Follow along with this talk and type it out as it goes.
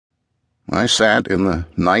I sat in the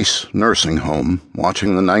nice nursing home,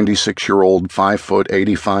 watching the 96-year-old 5-foot,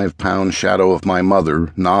 85-pound shadow of my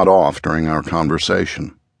mother nod off during our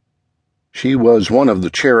conversation. She was one of the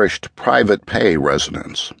cherished private pay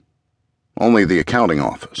residents. Only the accounting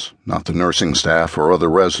office, not the nursing staff or other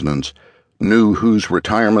residents, knew whose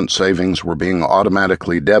retirement savings were being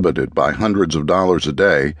automatically debited by hundreds of dollars a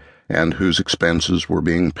day and whose expenses were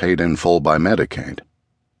being paid in full by Medicaid.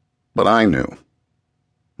 But I knew.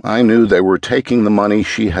 I knew they were taking the money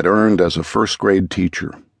she had earned as a first-grade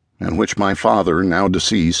teacher, and which my father, now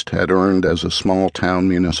deceased, had earned as a small-town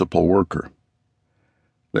municipal worker.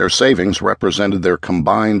 Their savings represented their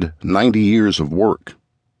combined 90 years of work.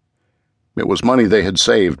 It was money they had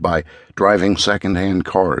saved by driving second-hand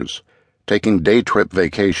cars, taking day-trip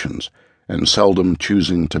vacations, and seldom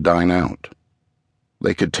choosing to dine out.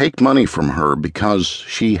 They could take money from her because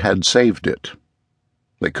she had saved it.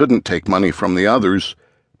 They couldn't take money from the others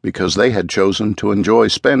because they had chosen to enjoy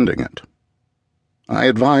spending it. I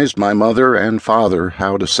advised my mother and father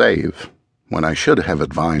how to save, when I should have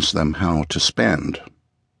advised them how to spend.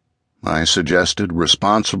 I suggested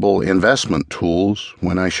responsible investment tools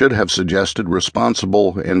when I should have suggested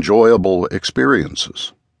responsible, enjoyable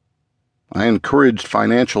experiences. I encouraged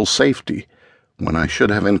financial safety when I should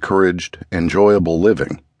have encouraged enjoyable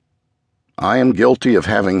living. I am guilty of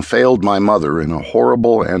having failed my mother in a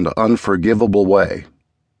horrible and unforgivable way,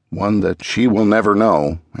 one that she will never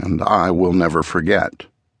know and I will never forget.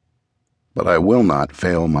 But I will not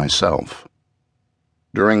fail myself.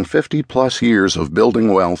 During 50-plus years of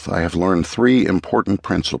building wealth, I have learned 3 important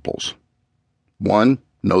principles. 1,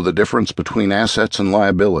 know the difference between assets and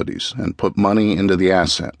liabilities and put money into the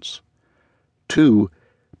assets. 2,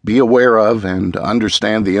 be aware of and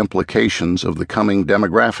understand the implications of the coming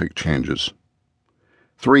demographic changes.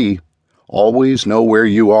 3, always know where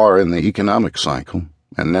you are in the economic cycle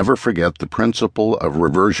and never forget the principle of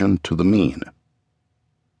reversion to the mean.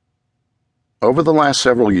 Over the last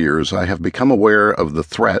several years, I have become aware of the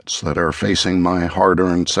threats that are facing my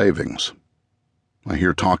hard-earned savings. I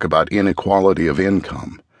hear talk about inequality of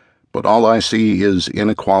income, but all I see is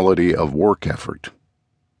inequality of work effort.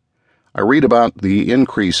 I read about the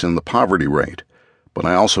increase in the poverty rate, but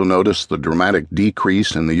I also notice the dramatic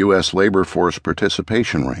decrease in the U.S. labor force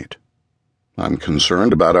participation rate. I'm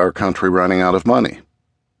concerned about our country running out of money,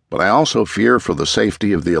 but I also fear for the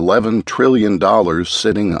safety of the $11 trillion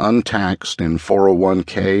sitting untaxed in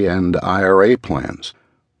 401k and IRA plans,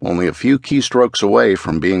 only a few keystrokes away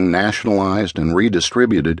from being nationalized and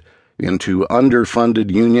redistributed into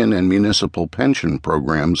underfunded union and municipal pension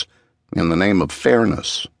programs in the name of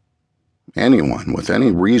fairness. Anyone with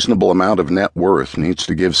any reasonable amount of net worth needs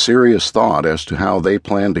to give serious thought as to how they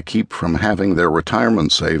plan to keep from having their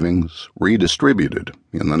retirement savings redistributed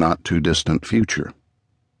in the not-too-distant future.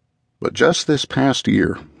 But just this past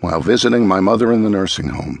year, while visiting my mother in the nursing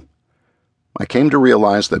home, I came to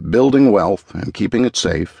realize that building wealth and keeping it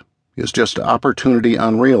safe is just opportunity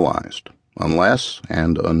unrealized, unless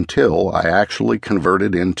and until I actually convert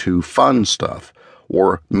it into fun stuff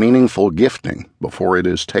or meaningful gifting before it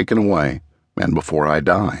is taken away and before I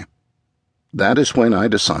die. That is when I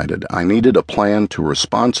decided I needed a plan to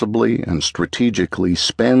responsibly and strategically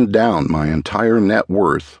spend down my entire net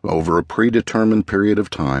worth over a predetermined period of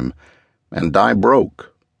time and die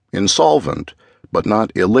broke, insolvent, but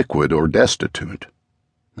not illiquid or destitute.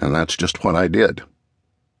 And that's just what I did.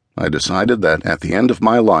 I decided that at the end of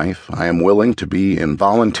my life, I am willing to be in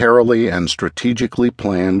voluntarily and strategically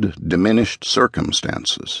planned diminished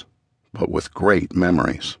circumstances, but with great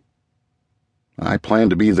memories. I plan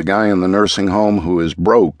to be the guy in the nursing home who is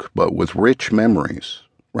broke but with rich memories,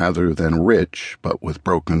 rather than rich but with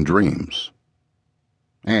broken dreams.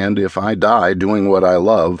 And if I die doing what I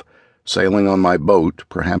love, sailing on my boat,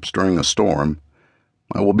 perhaps during a storm,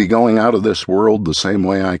 I will be going out of this world the same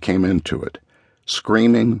way I came into it,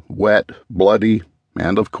 screaming, wet, bloody,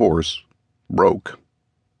 and, of course, broke.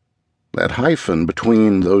 That hyphen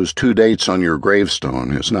between those 2 dates on your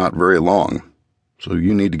gravestone is not very long, so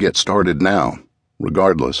you need to get started now,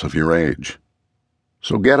 regardless of your age.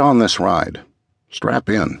 So get on this ride, strap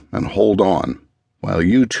in, and hold on, while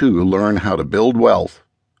you too learn how to build wealth,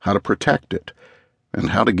 how to protect it, and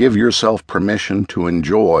how to give yourself permission to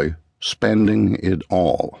enjoy spending it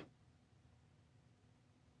all.